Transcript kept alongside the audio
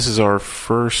This is our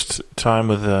first time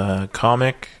with a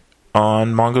comic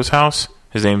on Mongo's House.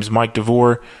 His name's Mike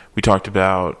Devore. We talked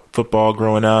about football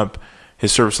growing up,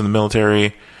 his service in the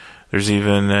military. There's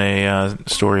even a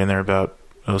story in there about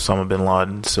Osama bin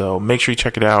Laden. So make sure you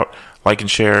check it out, like and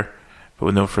share. But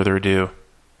with no further ado,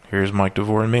 here's Mike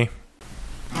Devore and me.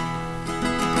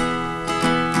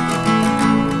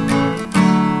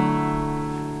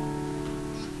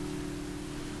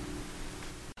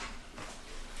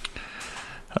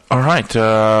 All right.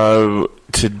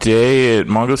 Today at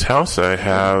Mongo's House, I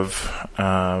have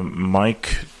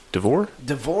Mike Devore.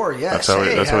 Devore, yes.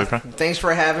 That's how we found. Thanks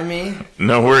for having me.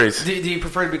 No worries. Do you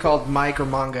prefer to be called Mike or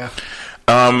Mongo?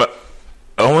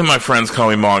 Only my friends call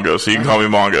me Mongo, so you can call me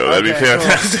Mongo. That'd be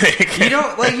fantastic. Cool.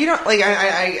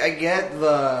 I get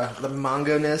the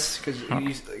Mongo-ness because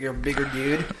you're a bigger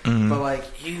dude, but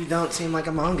you don't seem like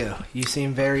a Mongo. You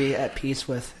seem very at peace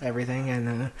with everything,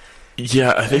 and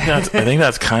yeah, I think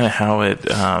that's kind of how it.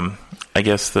 I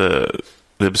guess the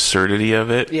absurdity of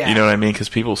it. Yeah. You know what I mean? Because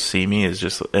people see me as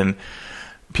just, and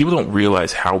people don't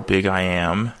realize how big I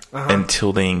am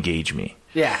until they engage me.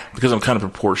 Yeah. Because I'm kind of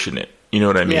proportionate. You know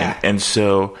what I mean? Yeah. And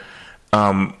so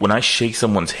when I shake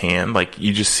someone's hand,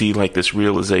 you just see this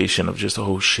realization of just,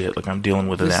 oh shit, I'm dealing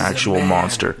with an actual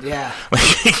monster. Yeah.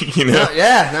 You know?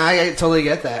 I totally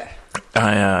get that.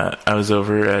 I was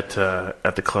over at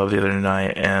the club the other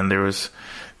night, and there was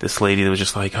this lady that was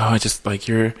just like, oh, I just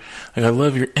you're I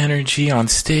love your energy on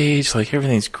stage,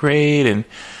 everything's great. And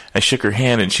I shook her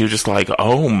hand, and she was just like,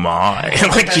 oh my,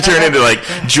 and she turned into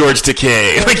George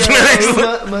Takei.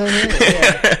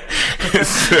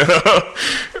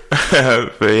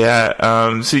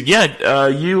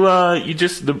 You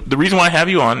just the reason why I have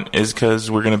you on is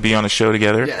because we're going to be on a show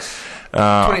together. Yes.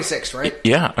 26th, right?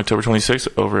 Yeah, October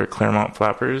 26th over at Claremont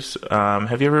Flappers.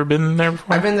 Have you ever been there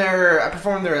before? I've been there. I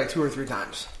performed there 2 or 3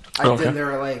 times. I did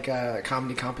there a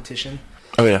comedy competition.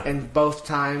 Oh yeah. And both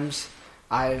times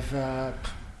I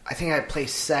think I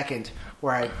placed second,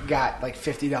 where I got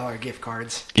 $50 gift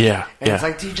cards. Yeah. And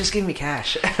it's dude, just give me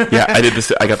cash. Yeah, I did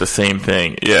this. I got the same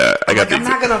thing. Yeah, I'm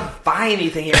not gonna buy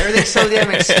anything here. Everything's so damn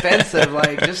expensive.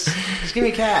 Just give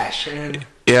me cash. And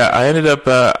yeah, I ended up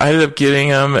getting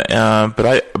them,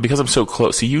 but because I'm so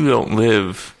close. So you don't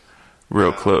live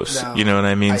real close. No. You know what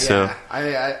I mean? I'm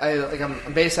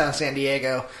based out of San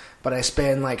Diego, but I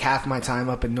spend half my time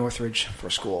up in Northridge for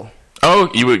school.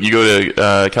 Oh, you go to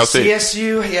Cal State?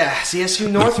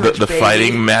 CSU Northridge, the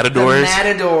Fighting Matadors? The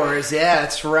Matadors, yeah,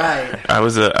 that's right. I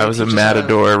was a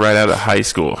Matador right out of high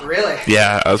school. Really?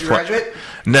 Yeah. Did you graduate?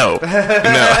 No. I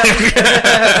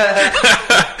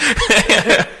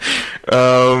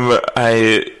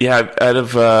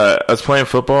was playing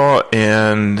football,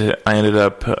 and I ended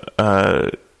up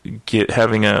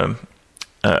having a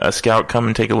scout come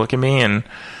and take a look at me, and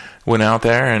went out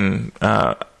there, and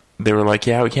they were like,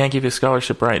 yeah, we can't give you a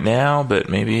scholarship right now, but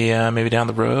maybe down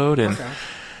the road.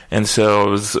 And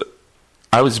so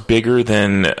I was bigger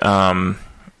than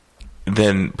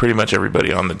pretty much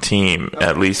everybody on the team,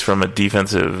 at least from a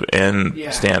defensive end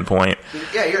standpoint.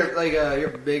 Yeah,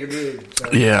 you're a bigger dude.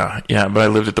 So. Yeah, but I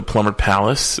lived at the Plumber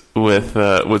Palace with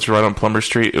what's right on Plumber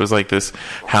Street. It was this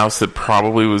house that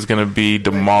probably was going to be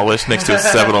demolished next to a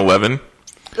 7-Eleven.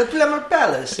 The Plumber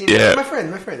Palace. My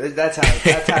friend. That's how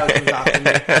it comes off to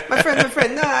me. My friend.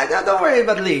 No, don't worry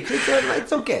about leaks.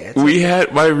 It's okay. We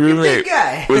had my roommate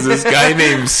was this guy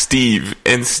named Steve,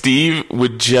 and Steve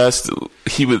would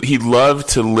he loved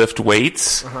to lift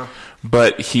weights,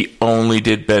 but he only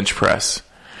did bench press,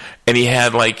 and he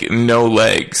had no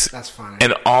legs. That's funny.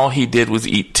 And all he did was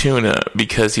eat tuna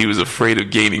because he was afraid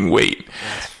of gaining weight.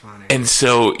 That's funny. And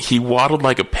so he waddled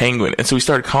like a penguin, and so we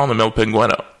started calling him El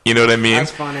Penguino. You know what I mean?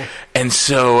 That's funny. And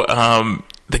so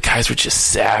the guys were just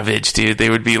savage, dude.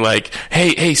 They would be like,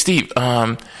 hey, Steve,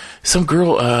 some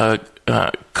girl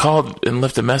called and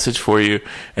left a message for you.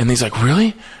 And he's like,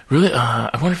 really?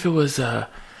 I wonder if it was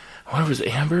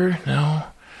Amber?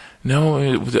 No,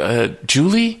 it was,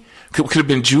 Julie? Could have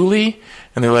been Julie?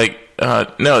 And they're like,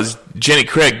 no, it's Jenny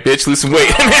Craig, bitch, lose some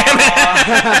weight.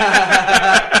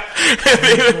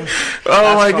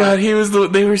 My God,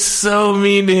 they were so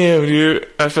mean to him, dude.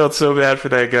 I felt so bad for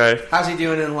that guy. How's he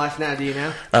doing in life now, do you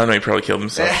know? I don't know, he probably killed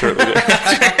himself shortly.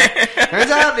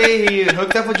 Turns out he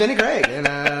hooked up with Jenny Craig, and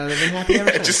they've been happy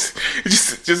ever since.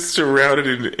 Just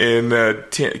surrounded in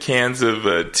cans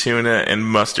of tuna and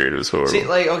mustard. It was horrible.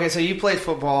 See, so you played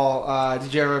football.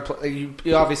 Did you ever play?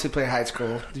 You obviously played high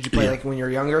school. Did you play when you were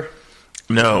younger?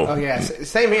 No. Oh yeah,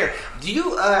 same here. Do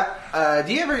you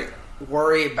ever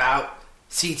worry about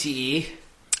CTE?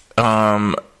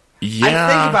 Yeah. I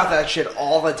think about that shit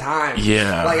all the time.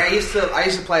 Yeah. Like I used to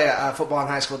play football in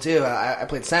high school too. I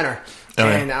played center.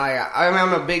 Okay. And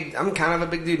I'm kind of a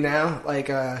big dude now, like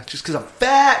just because I'm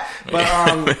fat. But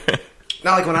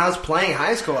now, like when I was playing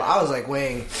high school, I was like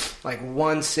weighing like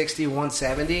 160,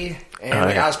 170, and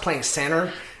I was playing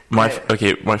center. My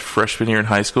freshman year in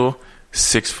high school,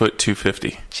 6 foot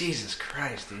 250. Jesus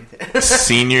Christ, dude!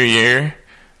 Senior year,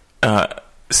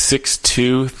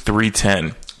 6'2",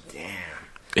 310. Damn.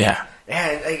 Yeah.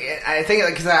 Yeah, I think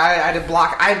because I had to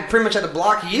block. I pretty much had to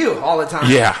block you all the time.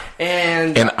 Yeah,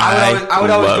 and I would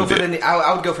always go for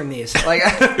I would go for knees. Like,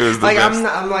 it was the like best.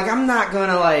 I'm not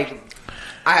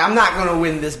gonna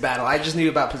win this battle. I just knew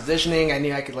about positioning. I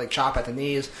knew I could like chop at the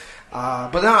knees.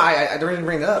 But no, I didn't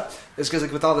bring it up. It's because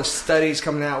like with all the studies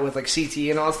coming out with like CT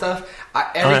and all that stuff,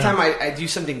 every time I do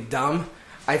something dumb,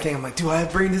 I think I'm like, do I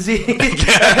have brain disease? Do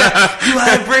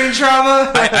I have brain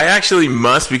trauma? I actually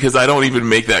must, because I don't even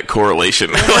make that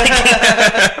correlation.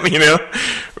 Like, you know?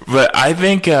 But I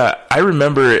think, I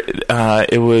remember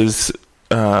it was,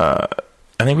 I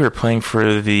think we were playing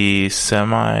for the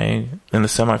semifinals,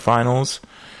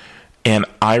 and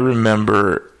I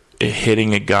remember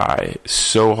hitting a guy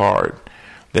so hard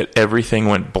that everything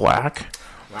went black.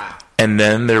 Wow. And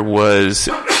then there was,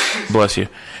 bless you.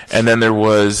 And then there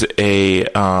was a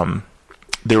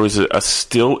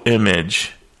still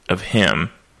image of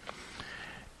him,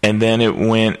 and then it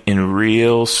went in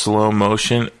real slow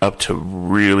motion up to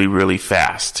really, really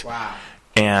fast. Wow.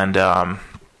 And I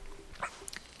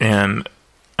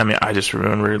mean, I just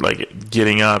remember like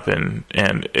getting up and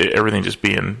everything just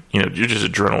being, you know, you're just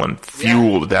adrenaline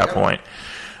fueled at that point.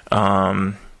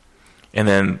 And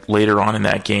then later on in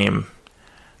that game,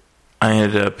 I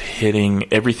ended up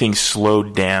hitting, everything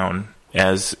slowed down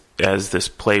as this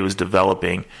play was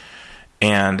developing.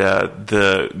 And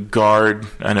the guard,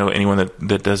 I know anyone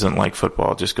that doesn't like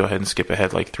football, just go ahead and skip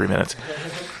ahead like 3 minutes.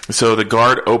 So the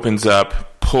guard opens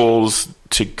up, pulls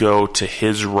to go to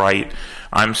his right.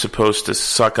 I'm supposed to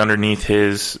suck underneath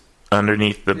his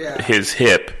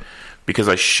hip, because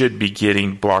I should be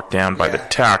getting blocked down by the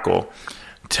tackle.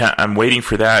 I'm waiting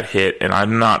for that hit, and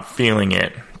I'm not feeling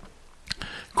it.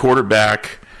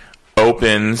 Quarterback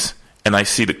opens, and I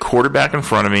see the quarterback in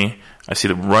front of me. I see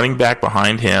the running back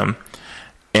behind him,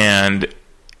 and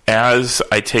as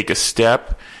I take a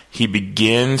step, he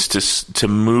begins to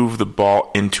move the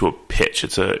ball into a pitch.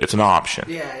 It's an option.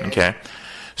 Okay.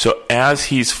 So as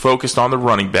he's focused on the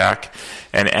running back,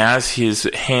 and as his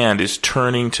hand is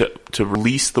turning to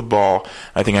release the ball,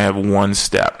 I think I have one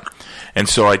step. And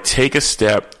so I take a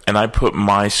step, and I put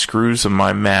my screws of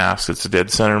my mask, it's the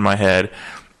dead center of my head,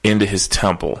 into his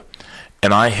temple.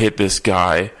 And I hit this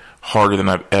guy harder than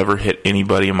I've ever hit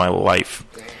anybody in my life.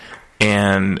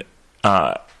 And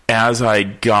as I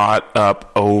got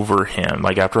up over him,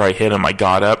 like after I hit him, I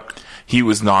got up, he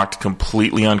was knocked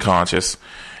completely unconscious.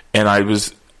 And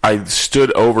I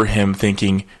stood over him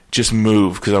thinking, just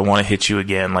move, because I want to hit you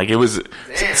again. Like, it was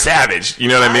savage. You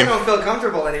know what I mean? I don't feel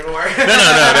comfortable anymore. No.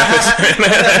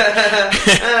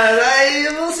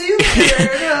 We'll see you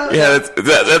later. Yeah,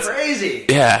 that's crazy.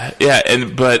 Yeah.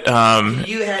 But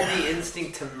you had the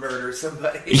instinct to murder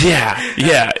somebody.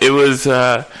 Yeah. It was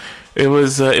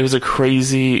a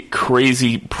crazy.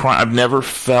 I've never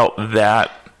felt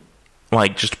that,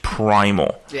 like, just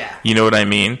primal. Yeah. You know what I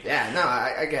mean? Yeah. No,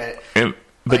 I get it.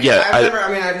 But like, yeah,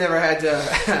 I've never had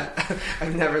to.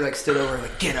 I've never like stood over and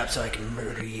like, get up so I can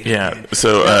murder you. Yeah.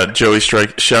 So Joey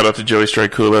Strike, shout out to Joey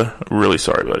Strikula. Really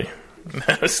sorry, buddy.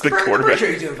 That's the quarterback. I'm sure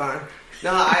you're doing fine.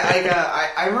 No,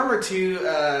 I remember two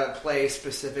plays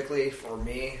specifically for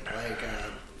me, like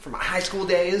for my high school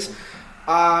days.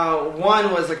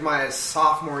 One was like my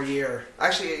sophomore year.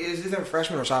 Actually, it was either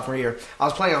freshman or sophomore year. I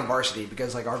was playing on varsity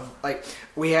because like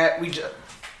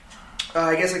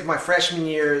I guess like my freshman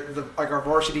year, our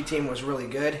varsity team was really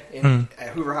good at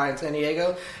Hoover High in San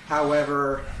Diego.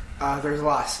 However, there's a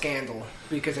lot of scandal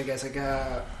because I guess like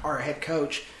our head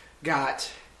coach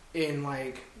got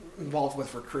involved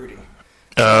with recruiting.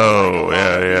 Oh, like,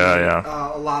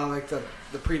 yeah. A lot of like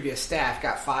the previous staff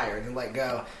got fired and let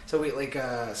go. So we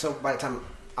so by the time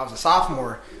I was a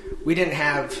sophomore, we didn't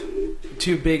have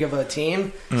too big of a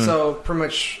team. So pretty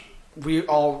much we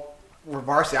all were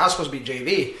varsity. I was supposed to be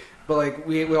JV. But like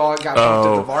we all got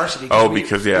bumped to the varsity.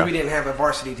 Because we didn't have a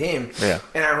varsity team. Yeah.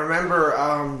 And I remember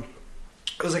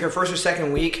it was like our first or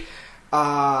second week.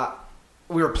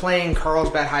 We were playing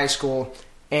Carlsbad High School,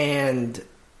 and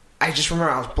I just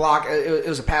remember I was blocked. It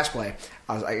was a pass play.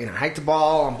 I was hiked the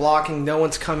ball. I'm blocking. No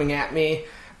one's coming at me.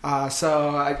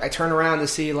 So I turn around to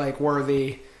see like where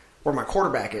my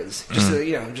quarterback is.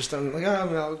 Just I'm like,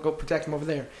 I'll go protect him over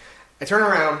there. I turn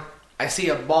around. I see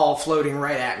a ball floating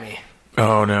right at me.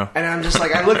 Oh, no. And I'm just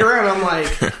like, I look around, I'm like,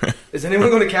 is anyone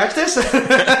going to catch this? Because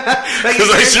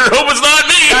I sure hope it's not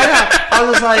me. I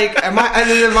was like, am I? And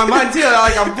then in my mind too,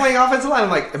 like I'm playing offensive line. I'm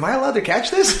like, am I allowed to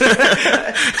catch this? I'm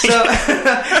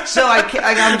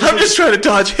just trying to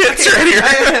dodge hits right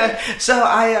here. So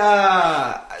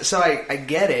I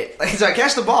get it. Like, so I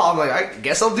catch the ball. I'm like, I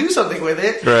guess I'll do something with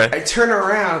it. Right. I turn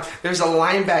around. There's a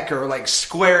linebacker like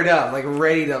squared up, like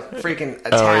ready to freaking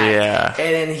attack. Oh yeah.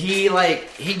 And then he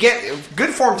get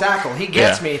good form tackle. He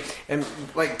gets me and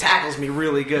like tackles me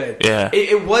really good. Yeah.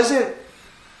 It wasn't.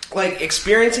 Like,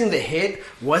 experiencing the hit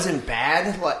wasn't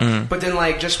bad, like, but then,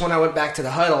 like, just when I went back to the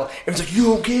huddle, it was like,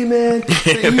 you okay, man? You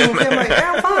okay? I'm like,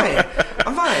 yeah,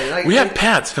 I'm fine. Like, we have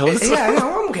Pats, fellas. Yeah,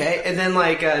 I'm okay. And then,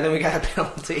 like, then we got a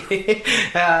penalty.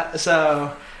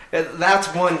 So,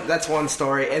 that's one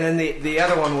story. And then the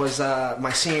other one was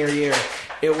my senior year.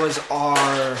 It was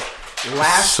our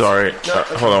last... Sorry.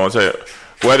 Hold on one second.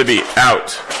 Weatherby,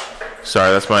 out.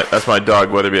 Sorry, that's my dog,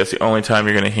 Weatherby. That's the only time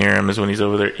you're going to hear him is when he's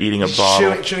over there eating a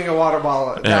bottle. Chewing a water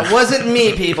bottle. Yeah. That wasn't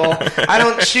me, people. I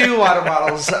don't chew water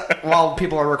bottles while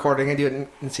people are recording. I do it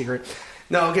in secret.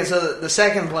 No, okay, so the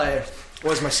second play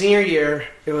was my senior year.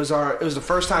 It was the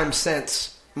first time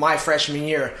since my freshman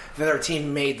year that our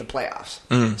team made the playoffs.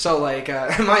 So, like,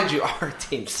 mind you, our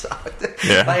team sucked.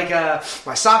 Yeah. Like,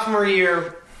 my sophomore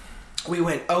year, we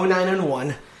went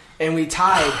 0-9-1, and we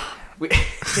tied...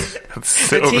 That's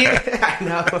so bad. I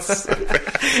know.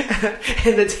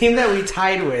 And the team that we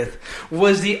tied with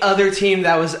was the other team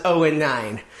that was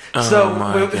 0-9. So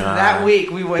that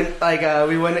week we went in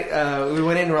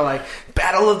and we're like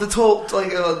battle of the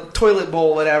toilet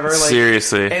bowl, whatever. Like,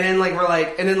 seriously. And then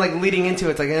leading into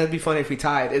it, it's like it'd be funny if we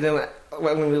tied. And then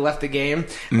when we left the game,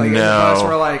 like us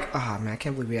were like, oh man, I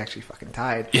can't believe we actually fucking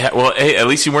tied. Yeah, well, hey, at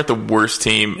least you weren't the worst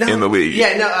team in the league.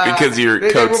 Yeah, no, because your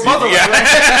coach.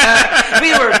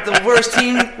 We were the worst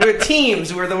team.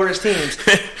 We were the worst teams.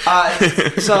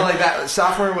 So like that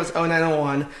sophomore was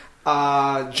 0-9-1.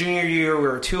 Junior year we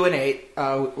were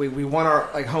 2-8. We won our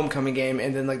like homecoming game,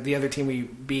 and then like the other team we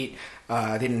beat,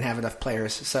 they didn't have enough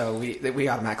players, so we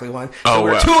automatically won. So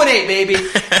we're 2-8, baby.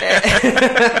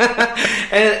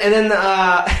 and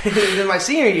then my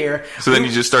senior year. So then you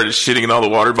just started shitting in all the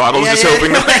water bottles,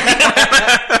 hoping.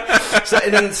 So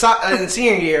and then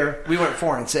senior year we went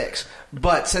 4-6,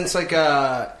 but since like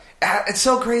it's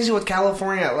so crazy with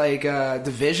California like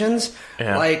divisions,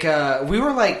 like we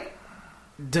were like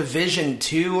Division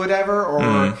 2 whatever,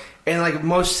 or and like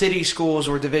most city schools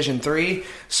were Division 3.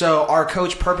 So our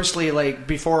coach purposely, like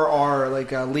before our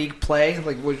like league play,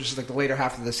 like which is like the later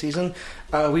half of the season,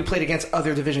 we played against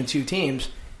other Division 2 teams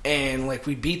and like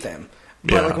we beat them.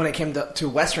 But like when it came to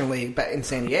Western League back in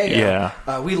San Diego,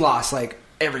 we lost like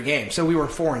every game. So we were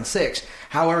 4-6.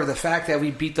 However, the fact that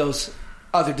we beat those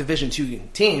other Division 2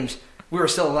 teams, we were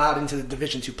still allowed into the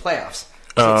Division 2 playoffs.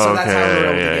 So that's how we were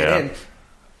able to get in.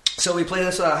 So we played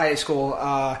this high school.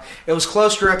 It was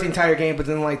close throughout the entire game, but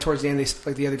then like towards the end,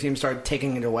 the other team started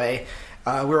taking it away.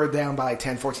 We were down by like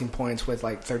 10, 14 points with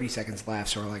like 30 seconds left,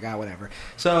 so we're like, whatever.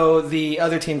 So the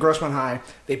other team, Grossmont High,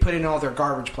 they put in all their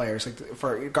garbage players like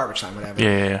for garbage time, whatever.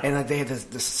 Yeah. And like they had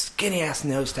this skinny ass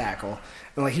nose tackle.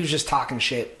 And like he was just talking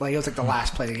shit. Like it was like the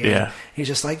last play of the game. Yeah. He's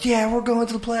just like, yeah, we're going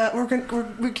to the playoff.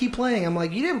 We keep playing. I'm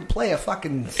like, you didn't play a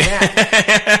fucking snap. I'm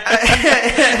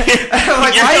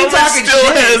like, why are you talking still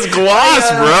shit? Has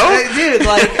gloss, bro. Dude,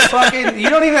 like fucking, you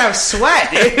don't even have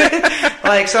sweat. Dude.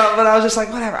 Like so, but I was just like,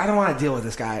 whatever. I don't want to deal with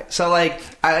this guy. So like,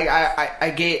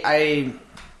 I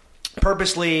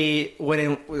purposely went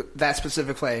in with that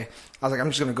specific play. I was like, I'm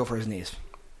just gonna go for his knees.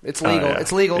 It's legal.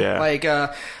 It's legal. Yeah. Like,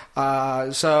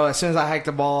 so as soon as I hike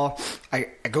the ball, I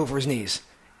go for his knees.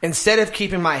 Instead of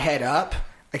keeping my head up,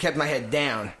 I kept my head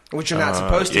down, which you're not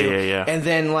supposed to. Yeah. And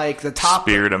then, like, the top...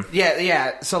 Speared him.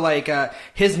 Yeah. So, like,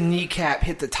 his kneecap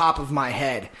hit the top of my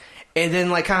head. And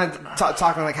then, like, kind of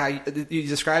talking like how you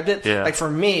described it. Yeah. Like, for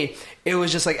me, it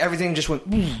was just like everything just went...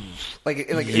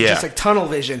 It's just like tunnel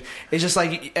vision. It's just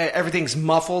like everything's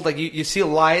muffled. Like, you see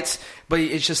lights, but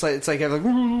it's just like... It's like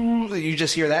you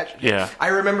just hear that. Yeah. I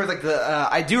remember, like,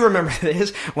 I do remember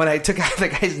this. When I took out the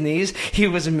guy's knees, he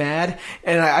was mad.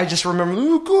 And I just remember...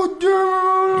 Oh, God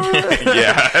damn.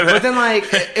 Yeah. But then, like,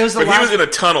 it was the last... He was in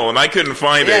a tunnel, and I couldn't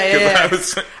find it. Yeah. I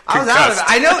was out of it.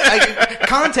 I know, like,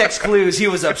 context clues, he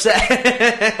was upset.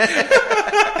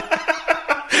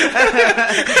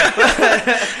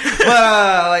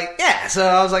 So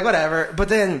I was like, whatever. But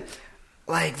then,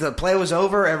 like, the play was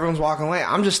over, everyone's walking away.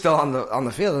 I'm just still on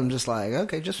the field. I'm just like,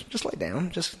 okay, just lay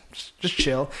down, just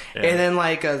chill. Yeah. And then,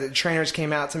 like, the trainers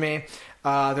came out to me.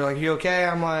 They're like, "You okay?"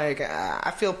 I'm like,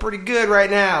 "I feel pretty good right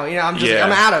now. You know,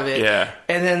 I'm out of it." Yeah.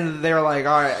 And then they're like,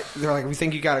 "All right." They're like, "We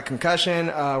think you got a concussion.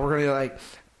 We're gonna like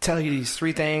tell you these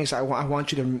 3 things. I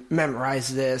want you to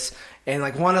memorize this." And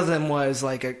like one of them was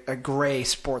like a gray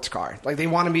sports car. Like they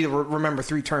wanted me to remember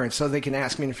 3 turns so they can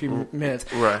ask me in a few minutes.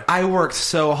 Right. I worked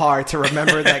so hard to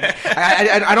remember that.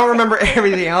 I don't remember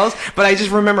everything else, but I just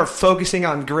remember focusing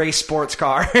on gray sports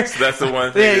car. So that's the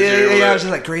one thing. Yeah. I was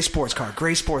just like gray sports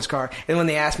car. And when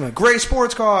they asked me, gray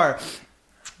sports car.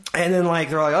 And then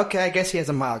like they're like, okay, I guess he has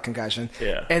a mild concussion.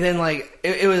 Yeah. And then like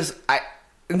it was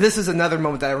and this is another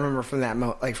moment that I remember from that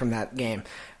from that game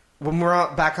when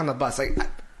we're back on the bus. Like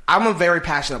I'm a very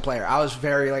passionate player. I was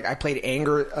very I played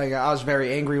anger. Like I was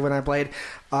very angry when I played.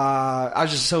 I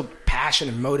was just so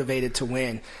passionate and motivated to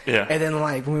win. Yeah. And then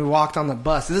like when we walked on the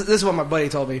bus, this is what my buddy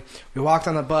told me. We walked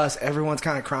on the bus. Everyone's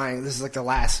kind of crying. This is like the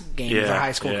last game of their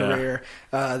high school career.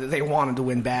 They wanted to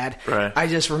win bad. Right. I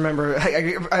just remember.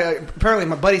 Apparently,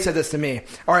 my buddy said this to me,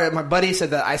 or my buddy said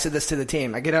that I said this to the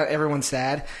team. I get out, everyone's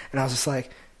sad, and I was just like,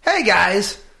 "Hey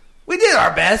guys, we did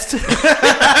our best."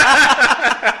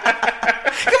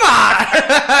 Come on.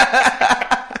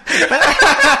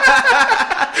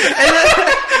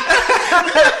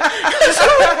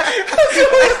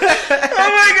 Oh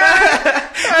my god!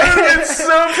 I get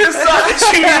so pissed off that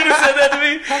you said that to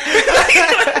me.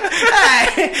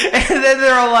 And then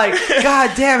they're all like,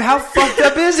 "God damn, how fucked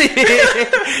up is he?"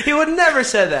 He would never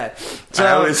said that. So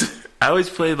I always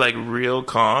played like real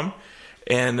calm,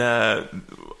 and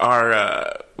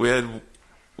we had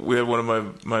one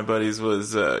of my buddies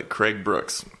was Craig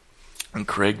Brooks, and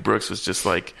Craig Brooks was just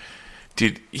like,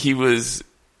 dude, his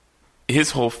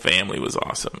whole family was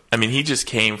awesome. I mean, he just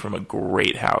came from a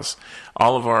great house.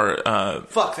 All of our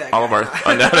fuck that guy. all of our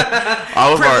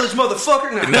privileged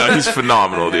motherfucker. No, he's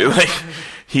phenomenal, dude. Like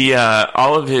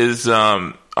all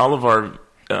of our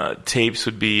tapes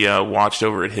would be watched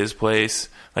over at his place.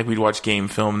 Like we'd watch game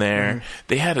film there.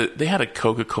 Mm-hmm. They had a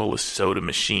Coca-Cola soda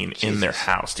machine in their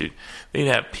house, dude. They'd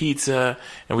have pizza,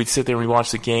 and we'd sit there and we'd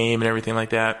watch the game and everything like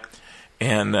that.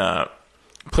 And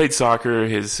played soccer.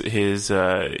 His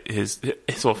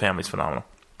whole family's phenomenal.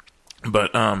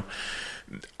 But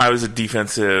I was a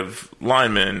defensive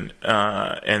lineman,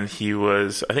 and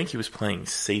I think he was playing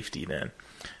safety then.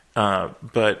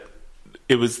 But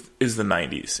it was the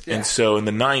 90s, and so in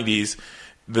the 90s,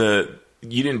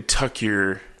 you didn't tuck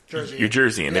your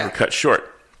jersey and they were cut short.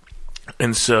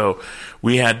 And so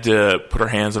we had to put our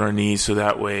hands on our knees so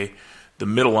that way the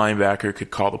middle linebacker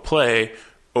could call the play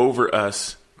over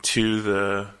us to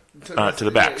the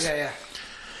backs. Yeah.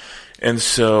 And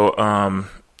so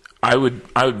I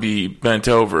would be bent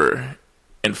over,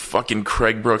 and fucking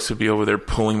Craig Brooks would be over there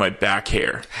pulling my back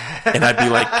hair, and I'd be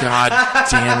like, "God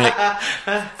damn it,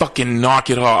 fucking knock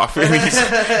it off!"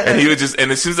 And he would just,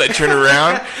 and as soon as I turn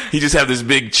around, he just have this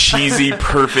big cheesy,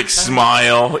 perfect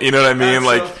smile. You know what I mean? That's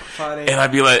like, so funny. and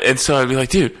I'd be like,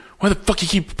 "Dude, why the fuck you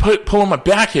keep pulling my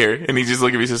back hair?" And he just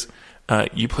looked at me and says,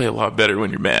 "You play a lot better when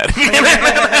you're mad."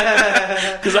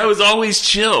 Because I was always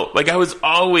chill. Like I was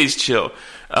always chill.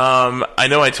 I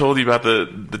know I told you about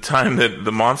the time that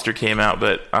the Monster came out,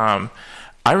 but I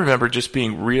remember just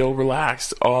being real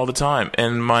relaxed all the time.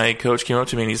 And my coach came up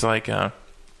to me and he's like,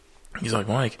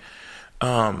 "Mike,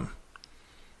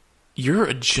 you're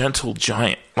a gentle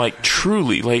giant. Like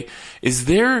truly. Like, is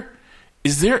there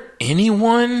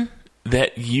anyone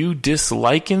that you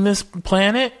dislike in this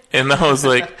planet?" And I was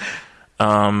like,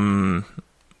 "My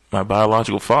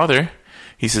biological father."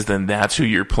 He says, "Then that's who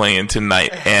you're playing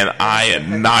tonight," and I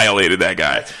annihilated that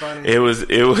guy. That's funny. It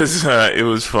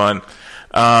was fun.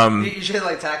 You should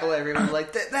tackle everyone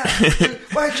like that.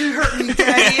 Why'd you hurt me,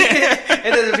 Daddy?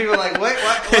 And then the people are like, "What?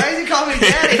 Why is he calling me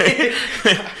Daddy?"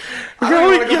 I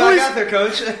don't want to go back out there,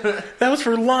 Coach. That was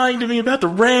for lying to me about the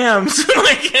Rams.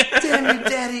 Damn you,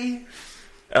 Daddy.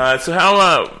 So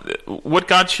what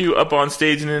got you up on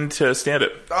stage and into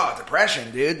stand-up? Oh,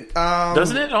 depression, dude.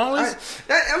 Doesn't it always?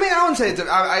 I mean, I wouldn't say it.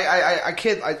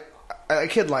 I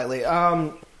kid lightly.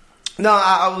 No,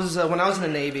 I was when I was in the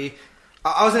Navy.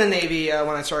 I was in the Navy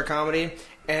when I started comedy,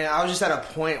 and I was just at a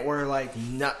point where I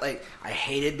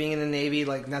hated being in the Navy.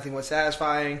 Like nothing was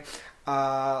satisfying.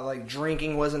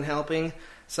 Drinking wasn't helping.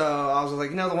 So I was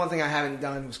like, the one thing I haven't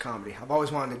done was comedy. I've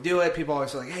always wanted to do it. People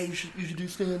always say like, "Hey, you should do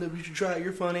stand-up. You should try it.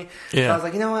 You're funny." Yeah. So I was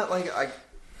like, you know what? I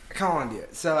kind of want to do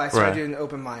it. So I started doing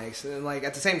open mics. And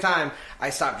at the same time,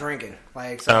 I stopped drinking.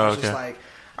 I was just like,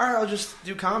 all right, I'll just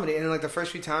do comedy. And then the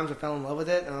first few times I fell in love with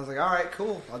it. And I was like, all right,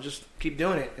 cool. I'll just keep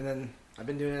doing it. And then I've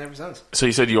been doing it ever since. So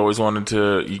you said you always wanted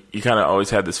to, you kind of always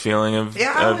had this feeling of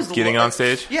getting on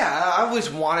stage? Yeah, I always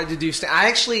wanted to do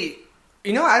stand-up.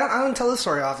 I don't tell this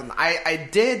story often. I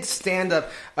did stand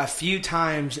up a few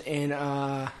times in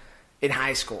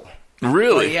high school.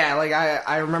 Really? Like, yeah, like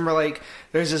I remember like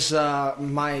there's this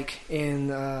mic in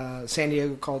San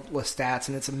Diego called Lestats,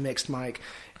 and it's a mixed mic.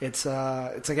 It's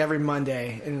like every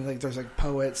Monday, and like there's like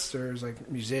poets, there's like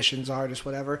musicians, artists,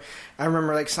 whatever. I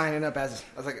remember like signing up as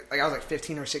I was like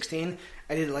 15 or 16.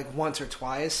 I did it like once or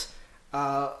twice.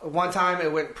 One time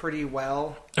it went pretty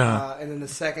well, and then the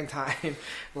second time,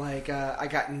 like I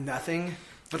got nothing.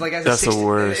 But like as that's the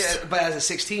worst. But as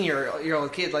a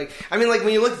 16-year-old kid, like I mean, like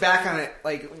when you look back on it,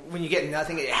 like when you get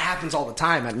nothing, it happens all the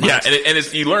time. At yeah, and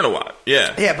it's, you learn a lot.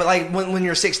 Yeah, yeah. But like when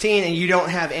you're 16 and you don't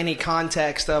have any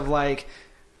context of like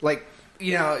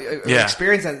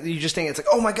experience, that you just think it's like,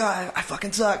 oh my god, I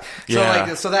fucking suck.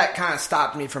 So so that kind of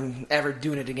stopped me from ever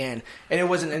doing it again. And it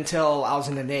wasn't until I was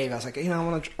in the Navy I was like, I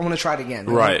want to try it again.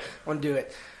 Right. I want to do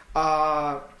it.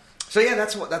 So yeah,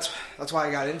 that's why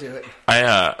I got into it.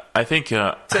 I think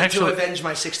to avenge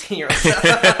my 16-year-old.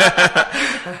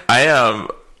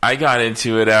 I got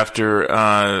into it after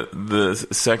the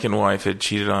second wife had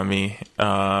cheated on me,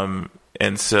 and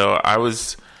so I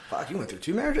was. Fuck, you went through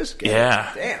 2 marriages?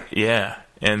 Yeah. Damn. Yeah,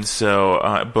 and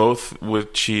so both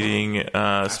with cheating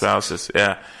spouses.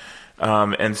 Yeah,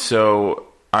 and so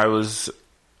I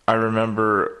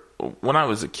remember. When I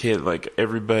was a kid, like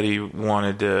everybody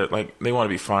wanted to, like they want to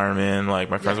be firemen. Like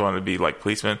my friends wanted to be like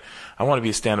policemen. I wanted to be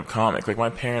a stand-up comic. Like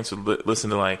my parents would listen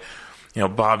to like,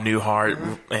 Bob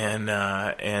Newhart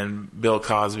and Bill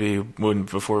Cosby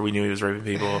before we knew he was raping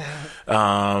people.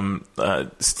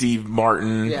 Steve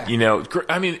Martin. Yeah.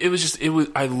 I mean, it was.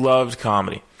 I loved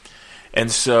comedy,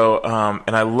 and so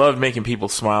and I loved making people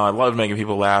smile. I loved making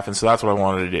people laugh, and so that's what I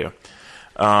wanted to do.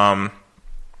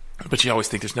 But you always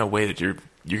think there's no way that you're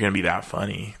going to be that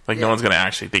funny. Like no one's going to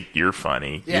actually think you're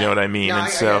funny. Yeah. You know what I mean? No,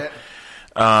 and so,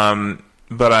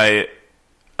 but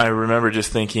I remember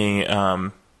just thinking, I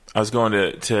was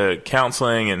going to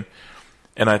counseling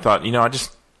and I thought,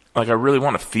 I really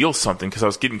want to feel something because I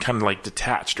was getting kind of like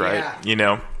detached, right?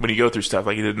 Yeah. When you go through stuff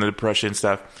like you did in the depression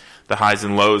stuff, the highs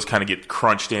and lows kind of get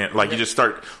crunched in. Like you just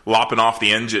start lopping off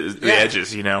the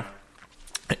edges,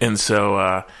 And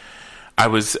so, I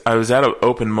was at an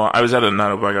open mic. I was at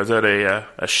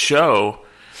a show,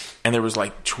 and there was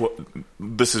like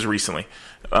this is recently,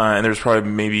 and there was probably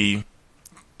maybe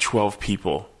 12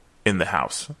 people in the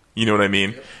house. You know what I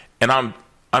mean? And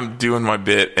I'm doing my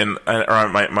bit or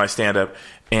my stand up,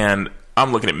 and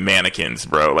I'm looking at mannequins,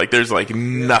 bro. Like there's like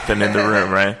nothing in the room,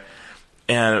 right?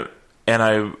 And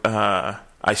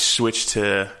I switched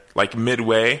to like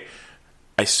midway.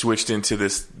 I switched into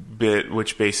this bit,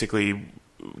 which basically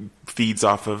feeds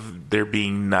off of there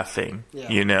being nothing,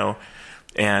 and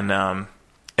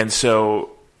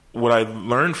so what I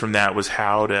learned from that was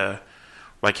how to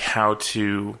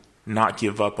not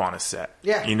give up on a set.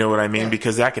 Yeah, you know what I mean? Yeah.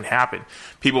 Because that can happen.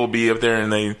 People will be up there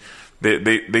and they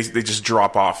just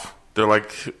drop off. They're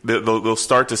like they'll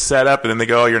start to set up and then they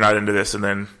go, oh, you're not into this, and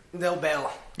then they'll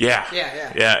bail.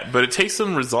 Yeah. But it takes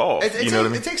some resolve. You know what I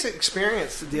mean? It takes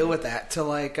experience to deal with that.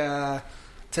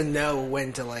 To know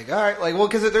when to all right,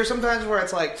 because there's sometimes where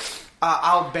it's like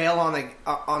I'll bail on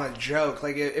a joke,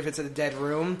 like if it's in a dead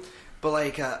room,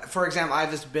 but for example, I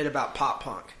have this bit about pop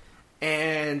punk,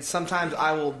 and sometimes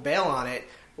I will bail on it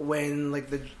when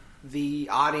the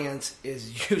audience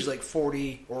is usually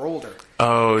 40 or older.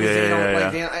 Oh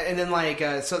yeah. And then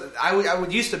so I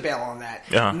would used to bail on that.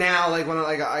 Yeah. Now when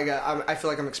I feel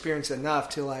like I'm experienced enough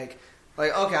to okay,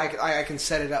 I can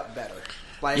set it up better.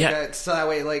 So that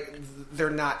way,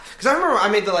 they're not. Because I remember I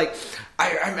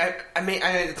made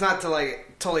it's not to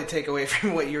totally take away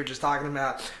from what you were just talking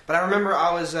about, but I remember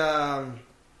I was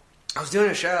doing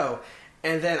a show,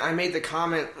 and then I made the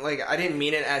comment I didn't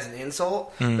mean it as an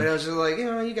insult, but it was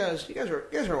just you guys are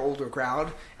an older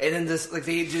crowd, and then this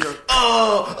they do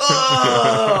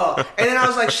oh, and then I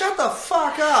was like, shut the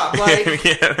fuck up,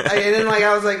 and then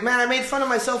I was like, man, I made fun of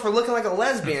myself for looking like a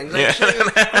lesbian, grow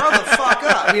the fuck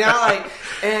up,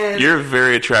 And you're a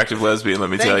very attractive lesbian,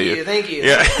 let me tell you. Thank you.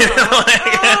 Yeah.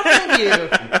 Thank you.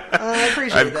 I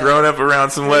appreciate I've grown up around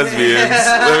some lesbians,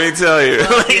 let me tell you.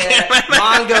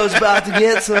 Mongo's about to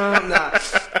get some.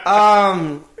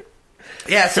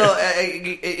 Yeah, so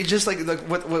it just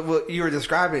what you were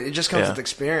describing, it just comes with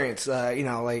experience.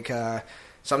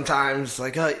 Sometimes,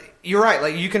 you're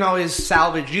right. You can always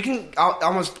salvage. You can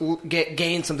almost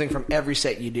gain something from every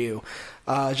set you do.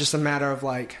 It's just a matter of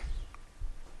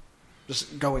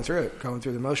just going through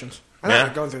the motions.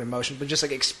 Not going through the motions, but just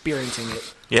experiencing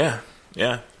it. Yeah.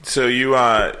 So you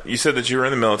said that you were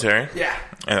in the military. Yeah.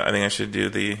 I think I should do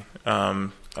the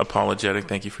apologetic.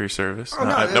 Thank you for your service. Oh,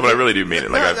 no, but I really do mean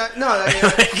it.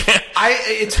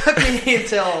 It took me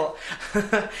until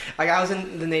like I was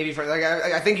in the Navy for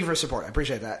I thank you for your support. I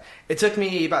appreciate that. It took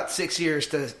me about 6 years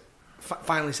to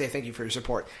finally say thank you for your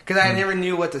support because I never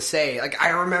knew what to say. Like I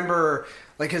remember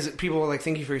because people were like,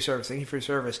 thank you for your service, thank you for your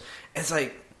service. And it's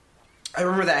like I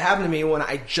remember that happened to me when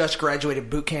I just graduated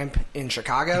boot camp in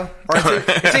Chicago. Or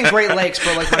it's in Great Lakes,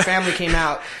 but like my family came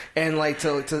out and like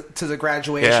to the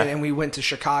graduation, and we went to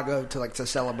Chicago to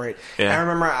celebrate. Yeah. I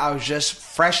remember I was just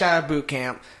fresh out of boot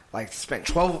camp, like spent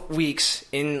 12 weeks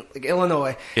in like,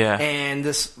 Illinois, and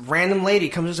this random lady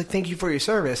comes and is like, "Thank you for your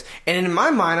service." And in my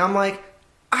mind, I'm like,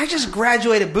 I just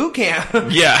graduated boot camp.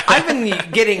 Yeah. I've been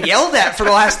getting yelled at for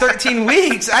the last 13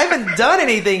 weeks. I haven't done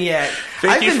anything yet.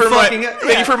 Thank you for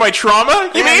my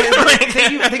trauma, you mean?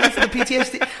 Thank you for the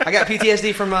PTSD. I got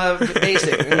PTSD from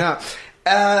basic. No.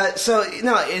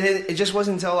 It just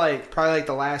wasn't until probably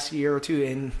the last year or two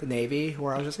in the Navy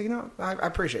where I was just like, I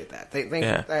appreciate that. Thank you.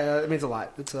 It means a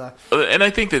lot. It's and I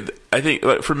think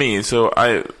for me, so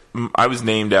I was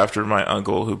named after my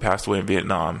uncle who passed away in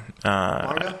Vietnam.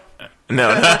 Manga? No.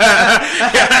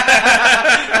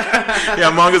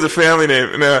 Yeah, Mongo's a family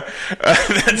name. No.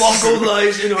 Mongo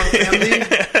lies in our family.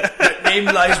 That name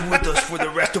lies with us for the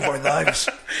rest of our lives.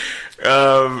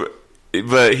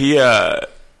 But he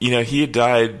had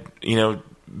died,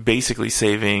 basically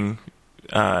saving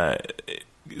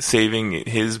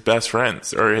his best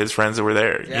friends or his friends that were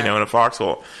there, in a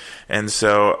foxhole. And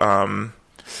so,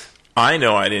 I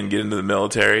know I didn't get into the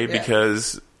military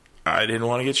because I didn't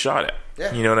want to get shot at.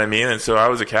 Yeah. You know what I mean? And so I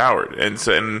was a coward. And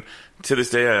to this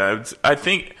day, I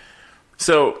think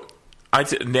so.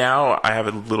 Now I have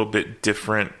a little bit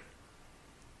different,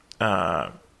 I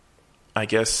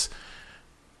guess,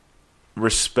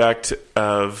 respect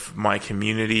of my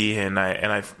community, and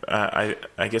I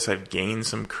guess I've gained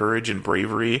some courage and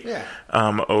bravery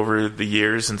over the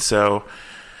years, and so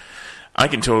I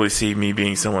can totally see me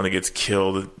being someone that gets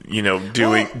killed,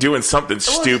 doing something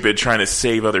stupid, trying to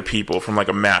save other people from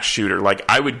a mass shooter. Like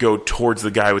I would go towards the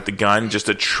guy with the gun just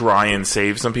to try and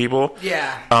save some people.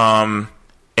 Yeah.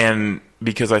 And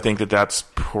because I think that's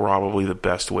probably the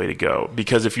best way to go.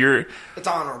 Because if you're... It's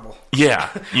honorable.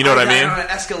 Yeah. You know what I mean? On an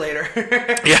escalator.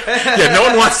 Yeah. No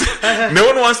one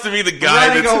wants to be the guy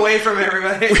that's... go away from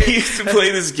everybody. We used to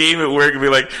play this game at work and be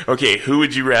like, okay, who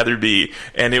would you rather be?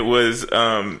 And it was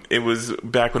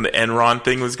back when the Enron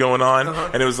thing was going on.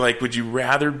 Uh-huh. And it was like, would you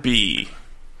rather be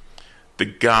the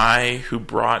guy who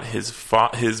brought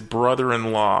his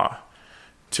brother-in-law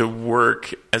to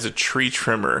work as a tree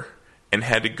trimmer and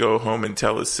had to go home and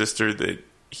tell his sister that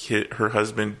her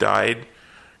husband died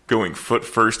going foot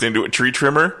first into a tree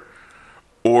trimmer,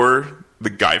 or the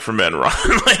guy from Enron?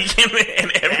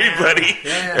 And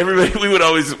everybody, we would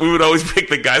always pick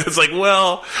the guy that's like,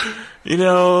 well,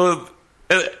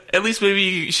 at least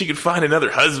maybe she could find another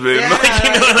husband. Yeah.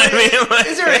 You know what I mean?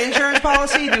 Is there an insurance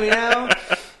policy? Do we know?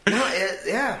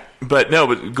 No, But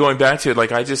going back to it,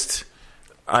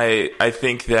 I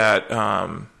think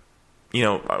that.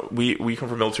 We come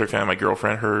from a military family. My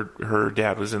girlfriend, her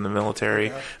dad was in the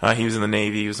military. He was in the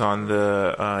Navy. He was on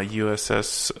the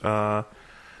USS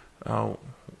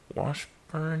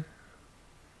Washburn.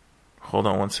 Hold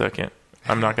on one second.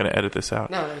 I'm not going to edit this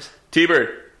out. No. T-Bird,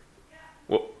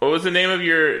 what was the name of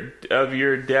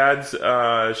your dad's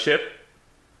ship?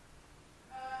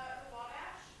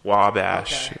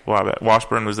 Wabash. Okay.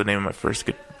 Washburn was the name of my first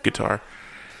guitar.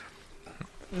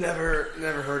 Never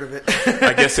heard of it.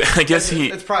 I guess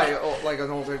it's probably an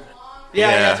older.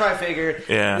 Yeah, that's what I figured.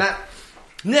 Yeah.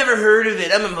 Never heard of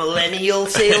it. I'm a millennial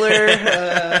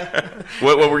sailor.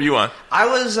 What were you on? I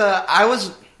was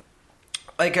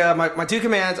my two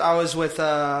commands. I was with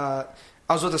the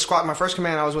squad. My first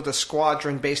command, I was with a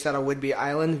squadron based out of Whidbey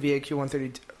Island,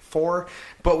 VAQ-134.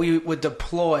 But we would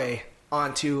deploy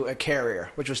onto a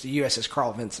carrier, which was the USS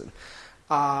Carl Vinson,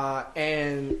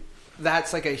 and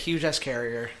that's a huge ass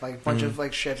carrier, a bunch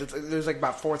of ships. There's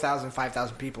about 4,000,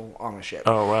 5,000 people on the ship.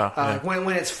 Oh wow!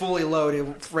 When it's fully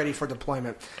loaded, ready for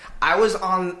deployment. I was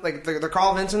on the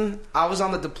Carl Vinson. I was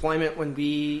on the deployment when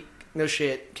we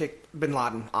kicked Bin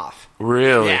Laden off.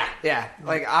 Really? Yeah.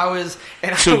 I was.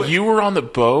 You were on the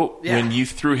boat when you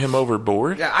threw him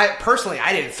overboard? Yeah. I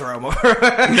didn't throw him over.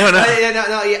 No.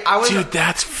 Yeah, I was. Dude,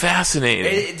 that's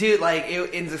fascinating.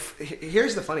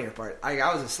 Here's the funnier part.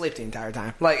 I was asleep the entire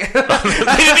time. They didn't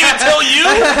even tell you.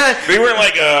 They weren't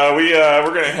like,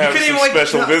 we're gonna have some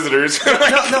special visitors.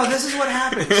 No. This is what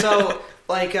happened. So.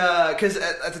 Because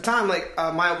at the time,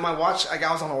 my watch, I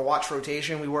was on a watch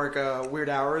rotation. We work weird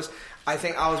hours. I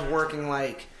think I was working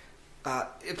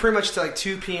pretty much to like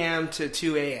 2 p.m. to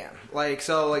 2 a.m. Like,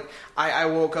 so like I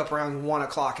woke up around 1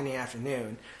 o'clock in the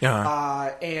afternoon.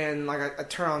 And like I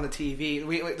turn on the TV.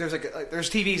 There's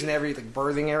TVs in every like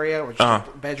birthing area, which is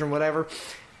like bedroom, whatever.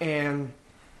 And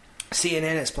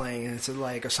CNN is playing, and it's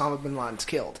like Osama bin Laden's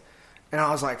killed. And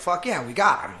I was like, fuck yeah, we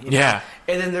got him. You know? Yeah.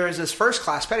 And then there was this first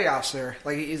class petty officer,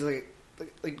 like he's like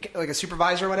a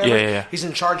supervisor or whatever. Yeah. He's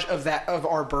in charge of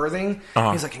our birthing.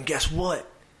 He's like, and guess what?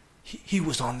 He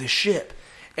was on this ship.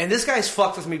 And this guy's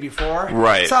fucked with me before.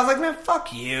 Right. So I was like, man,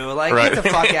 fuck you. Like, get the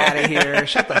fuck out of here.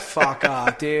 Shut the fuck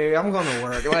up, dude. I'm going to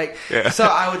work. Like, so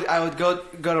I would go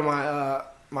to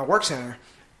my work center,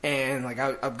 and like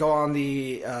I'd go on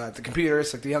the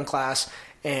computers, like the young class,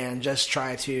 and just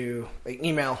try to like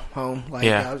email home. Like,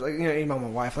 I was like, email my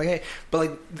wife, like, hey, but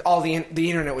like all the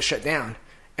internet was shut down.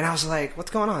 And I was like,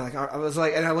 what's going on? Like, I was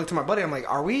like, and I looked at my buddy. I'm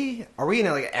like, are we in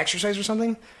like an exercise or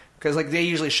something? Because like they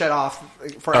usually shut off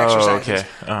for exercises,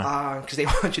 because they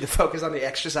want you to focus on the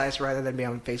exercise rather than be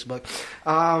on Facebook.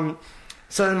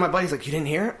 So then my buddy's like, "You didn't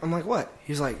hear?" I'm like, "What?"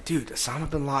 He's like, "Dude, Osama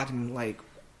bin Laden like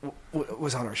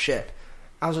was on our ship."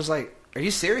 I was just like, "Are you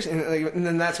serious?" And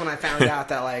then that's when I found out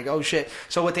that like, oh shit.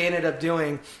 So what they ended up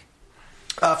doing,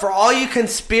 for all you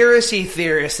conspiracy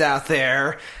theorists out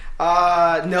there.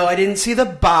 No, I didn't see the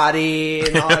body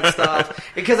and all that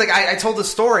stuff. Because, like, I told the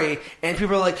story, and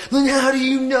people are like, how do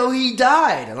you know he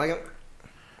died? I'm like,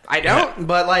 I don't.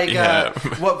 But, like,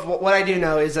 what I do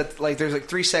know is that, like, there's, like,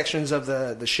 3 sections of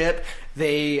the ship.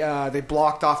 They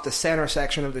blocked off the center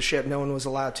section of the ship. No one was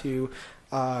allowed to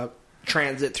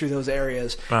transit through those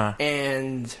areas.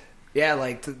 And... yeah,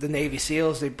 like the Navy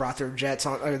SEALs, they brought their jets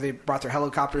on, or they brought their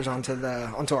helicopters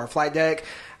onto our flight deck.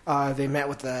 They met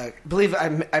with I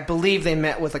believe they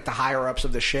met with like the higher ups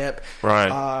of the ship.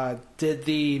 Right. Did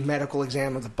the medical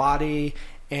exam of the body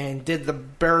and did the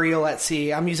burial at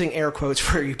sea. I'm using air quotes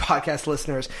for you podcast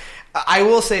listeners. I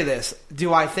will say this: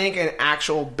 do I think an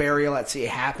actual burial at sea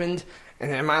happened?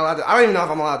 And am I allowed to? I don't even know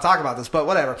if I'm allowed to talk about this, but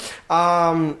whatever.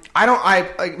 My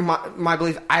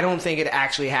belief. I don't think it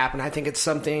actually happened. I think it's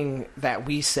something that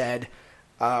we said,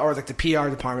 or like the PR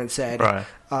department said,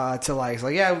 to like,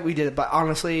 yeah, we did it. But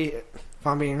honestly, if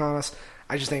I'm being honest,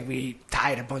 I just think we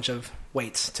tied a bunch of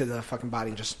weights to the fucking body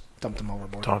and just dumped them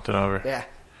overboard. Dumped it over. Yeah.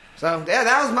 So, yeah,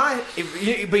 that was mine.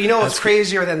 But you know what's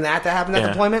crazier than that happened at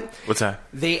deployment? What's that?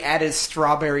 They added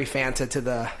strawberry Fanta to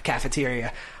the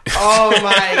cafeteria. Oh,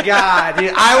 my God,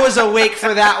 dude. I was awake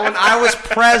for that one. I was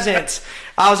present.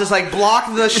 I was just like,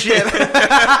 block the ship.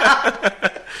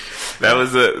 That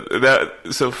was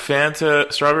so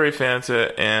Fanta, strawberry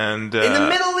Fanta, and in the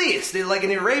Middle East, dude, like in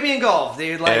the Arabian Gulf,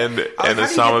 dude, like, and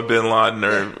Osama bin Laden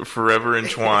are forever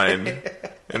entwined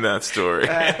in that story.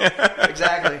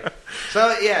 Exactly.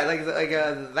 So yeah, like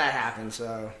that happened.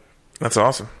 So that's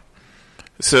awesome.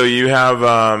 So you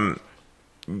have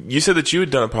you said that you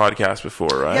had done a podcast before,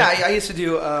 right? Yeah, I used to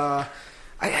do. I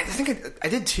think I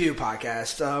did 2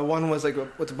 podcasts. One was like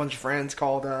with a bunch of friends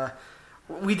called.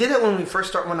 We did it when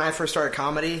I first started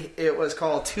comedy. It was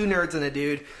called Two Nerds and a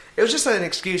Dude. It was just an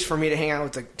excuse for me to hang out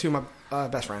with like 2 of my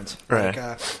best friends. Right.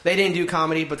 Like, they didn't do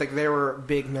comedy, but like they were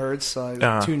big nerds. So 2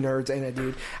 nerds and a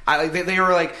dude. They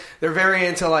were like they're very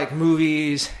into like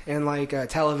movies and like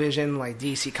television, like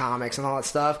DC Comics and all that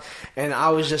stuff. And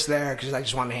I was just there because I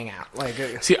just wanted to hang out.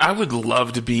 Like, see, I would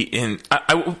love to be in.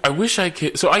 I wish I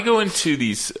could. So I go into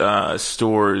these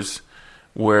stores.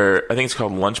 Where I think it's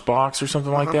called Lunchbox or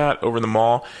something like that over in the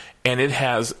mall, and it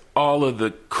has all of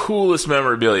the coolest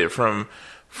memorabilia from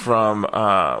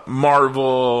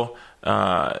Marvel.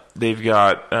 They've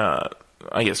got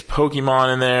I guess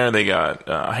Pokemon in there. They got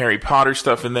Harry Potter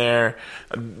stuff in there.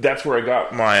 That's where I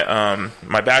got my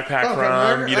my backpack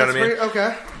from. You know what I mean?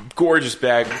 Okay. Gorgeous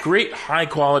bag, great high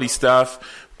quality stuff.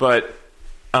 But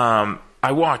I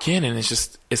walk in and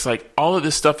it's like all of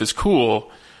this stuff is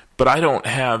cool. But I don't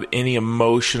have any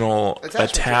emotional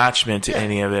attachment to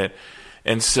any of it,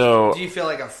 and so. Do you feel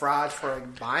like a fraud for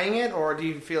like, buying it, or do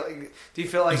you feel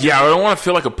like? Yeah, I don't want to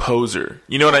feel like a poser.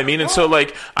 You know what I mean? And so,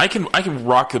 like, I can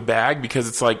rock the bag because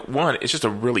it's like it's just a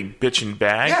really bitchin'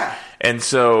 bag, and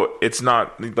so it's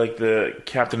not like the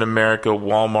Captain America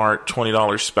Walmart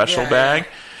 $20 special bag,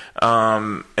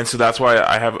 and so that's why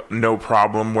I have no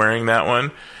problem wearing that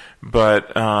one.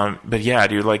 But yeah,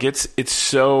 dude, like it's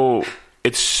so.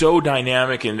 It's so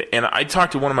dynamic, and I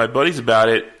talked to one of my buddies about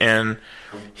it, and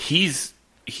he's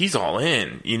he's all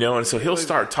in, you know, and so he'll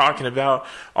start talking about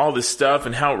all this stuff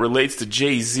and how it relates to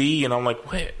Jay-Z, and I'm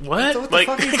like, wait, what? So what the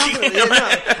fuck are you talking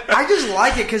about? I just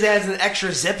like it because it has an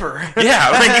extra zipper. Yeah,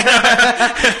 like,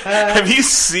 have you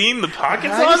seen the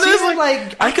pockets on this?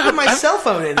 I put my cell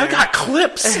phone in there. I got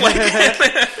clips. Like,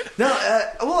 no,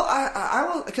 well, I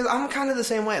will, because I'm kind of the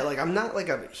same way. Like, I'm not like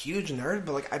a huge nerd,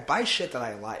 but like I buy shit that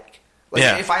I like.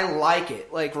 Like, if I like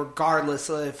it, like, regardless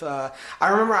of, I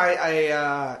remember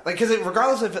like, because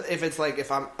regardless if it's, like,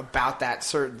 if I'm about that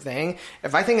certain thing,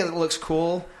 if I think it looks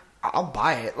cool, I'll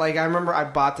buy it. Like, I remember I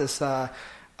bought this, there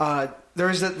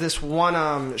was this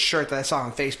one shirt that I saw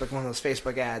on Facebook, one of those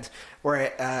Facebook ads, where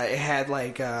it had,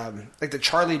 like the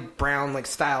Charlie Brown, like,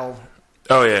 style.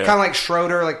 Oh, yeah. Kind of like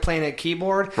Schroeder, like, playing a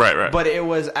keyboard. Right. But it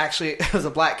was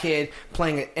a black kid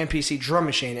playing an MPC drum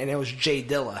machine, and it was Jay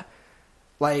Dilla.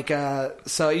 Like,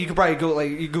 so you could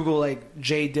probably Google like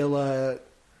Jay Dilla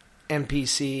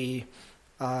MPC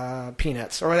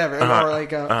peanuts or whatever, or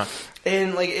like,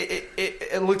 and like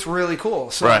it looked really cool,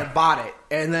 so I bought it,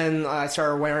 and then I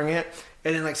started wearing it,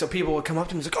 and then like so people would come up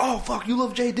to me and like, oh fuck, you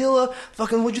love Jay Dilla,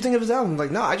 fucking what'd you think of his album? I'm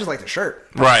like, no, I just like the shirt,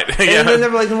 right? And then they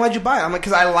were like, then why'd you buy it? I'm like,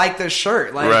 because I like this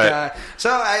shirt, like, so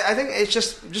I think it's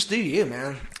just do you,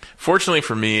 man. Fortunately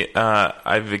for me,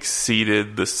 I've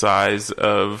exceeded the size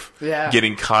of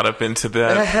getting caught up into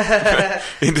that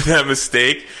into that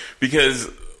mistake, because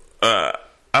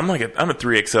I'm a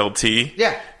 3XLT.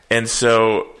 Yeah. And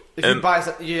so if you buy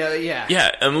something,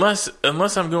 yeah, unless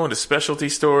I'm going to specialty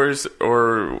stores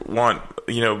or want,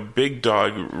 you know, big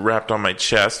dog wrapped on my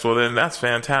chest, well then that's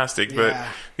fantastic. But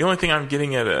the only thing I'm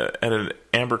getting at an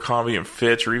Abercrombie and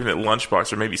Fitch or even at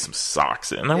Lunchbox are maybe some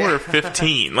socks, and I wear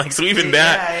 15. Like, so even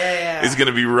that is going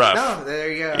to be rough. No,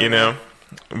 there you go. You know,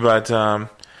 but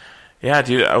yeah,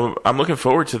 dude, I'm looking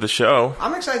forward to the show.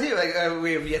 I'm excited too. Like,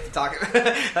 we have yet to talk.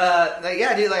 Like,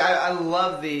 yeah, dude. Like, I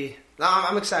love the.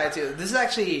 I'm excited too. This is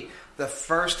actually the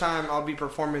first time I'll be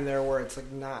performing there where it's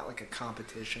like not like a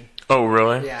competition. Oh,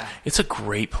 really? Yeah. It's a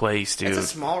great place, dude. It's a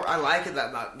small. I like it.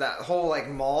 That whole like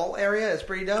mall area is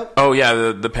pretty dope. Oh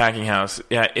yeah, the packing house.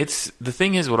 Yeah, it's the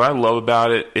thing is what I love about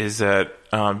it is that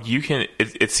you can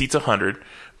it seats 100,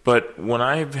 but when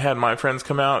I've had my friends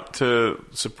come out to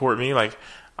support me, like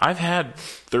I've had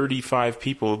 35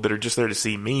 people that are just there to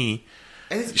see me.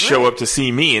 Show up to see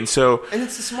me, and it's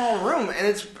a small room, and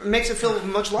it makes it feel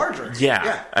much larger.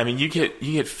 Yeah. I mean, you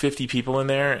get 50 people in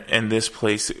there, and this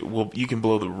place you can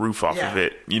blow the roof off of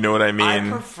it. You know what I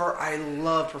mean? I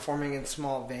love performing in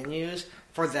small venues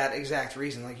for that exact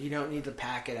reason. Like, you don't need to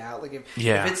pack it out. Like, if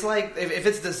it's like if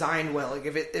it's designed well, like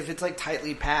if it's like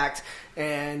tightly packed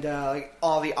and like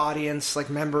all the audience like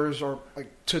members are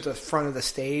like to the front of the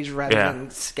stage rather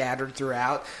than scattered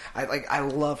throughout. I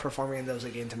love performing in those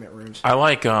like intimate rooms. I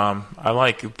like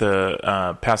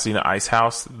the Pasadena Ice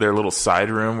House, their little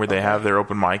side room where they have their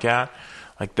open mic at.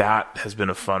 Like, that has been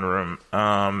a fun room.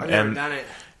 I've never done it.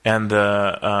 And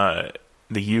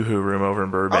the Yoo-Hoo room over in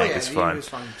Burbank is fun. Is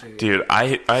fun too, dude.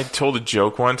 I told a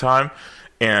joke one time,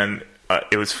 and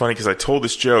it was funny because I told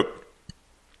this joke,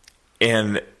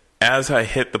 and as I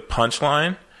hit the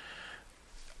punchline,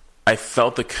 I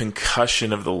felt the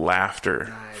concussion of the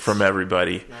laughter from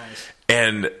everybody. Nice.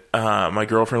 And my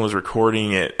girlfriend was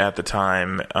recording it at the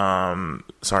time.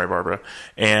 Sorry, Barbara.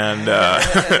 And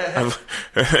I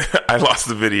lost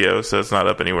the video, so it's not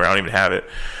up anywhere. I don't even have it.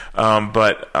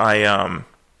 But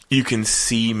you can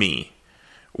see me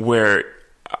where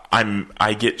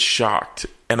I get shocked,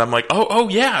 and I'm like, oh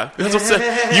yeah, that's what's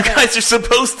you guys are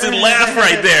supposed to laugh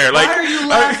right there. Like, why are you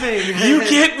laughing? You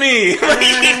get me.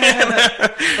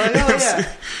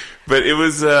 But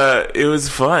it was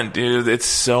fun, dude. It's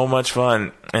so much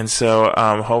fun, and so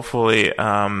hopefully,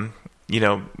 you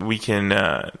know, we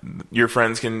can, your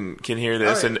friends can hear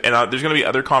this, and there's going to be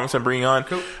other comics I'm bringing on.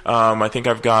 Cool. I think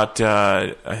I've got,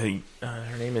 her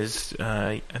name is,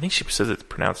 I think she says it's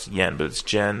pronounced Yen, but it's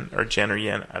Jen or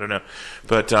Yen. I don't know.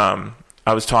 But,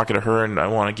 I was talking to her, and I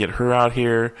want to get her out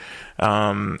here.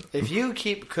 If you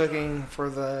keep cooking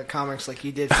for the comics like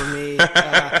you did for me,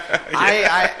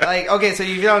 I like, okay, so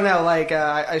you don't know, like,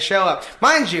 I show up.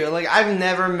 Mind you, like, I've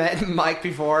never met Mike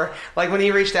before. Like, when he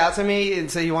reached out to me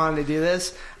and said he wanted to do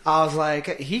this, I was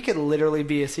like, he could literally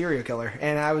be a serial killer,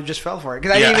 and I just fell for it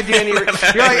because I didn't even do any. You're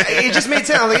like, it just made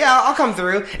sense. I was like, yeah, I'll come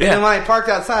through. And then when I parked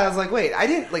outside, I was like, wait, I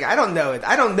don't know it.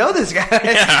 I don't know this guy.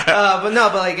 But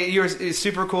like, he was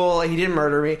super cool. He didn't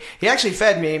murder me. He actually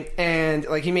fed me, and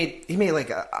like he made like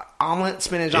a omelet,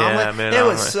 spinach Yeah, omelet. man, It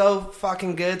was omelet. so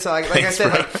fucking good. So like I Thanks,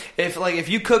 said, bro. if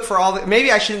you cook for all the,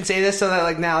 maybe I shouldn't say this so that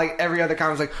like now like every other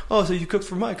comic's like, oh, so you cooked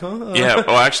for Mike, huh? Yeah,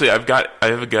 well, actually, I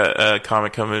have a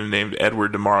comic coming in named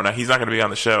Edward tomorrow. Now, he's not going to be on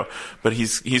the show, but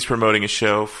he's promoting a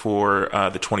show for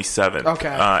the 27th Okay.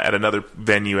 At another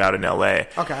venue out in L.A.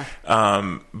 Okay.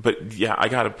 But yeah, I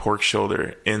got a pork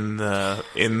shoulder in the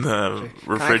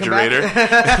refrigerator.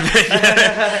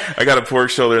 I got a pork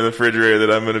shoulder in the refrigerator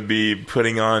that I'm going to be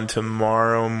putting on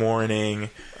tomorrow morning.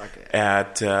 Okay.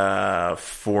 At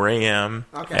 4 a.m.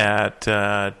 Okay. at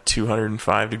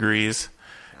 205 degrees.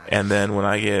 And then when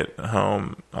I get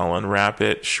home, I'll unwrap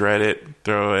it, shred it,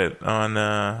 throw it on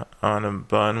a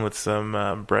bun with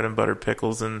some bread and butter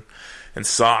pickles and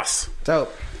sauce.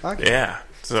 Dope. Okay. Yeah.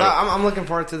 So I'm looking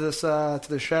forward to this to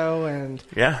the show, and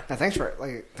yeah. thanks for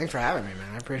having me,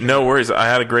 man. I appreciate it. No worries. I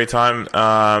had a great time.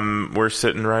 We're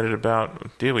sitting right at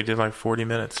about, dude, we did like 40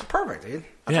 minutes. Perfect, dude.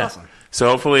 That's awesome. So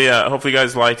hopefully you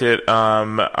guys liked it.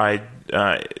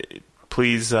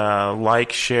 Please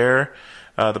like, share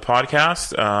the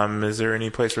podcast. Is there any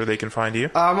place where they can find you?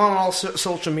 I'm on all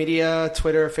social media: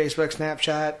 Twitter, Facebook,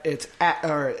 Snapchat. It's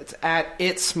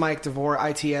at Mike Devore,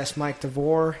 ITS Mike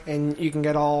Devore, and you can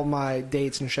get all my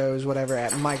dates and shows, whatever,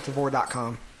 at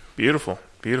MikeDevore.com. Beautiful.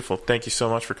 Thank you so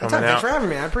much for coming Thanks out. for having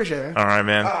me. I appreciate it. All right,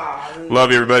 man.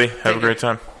 Love you, everybody. Have a great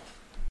time.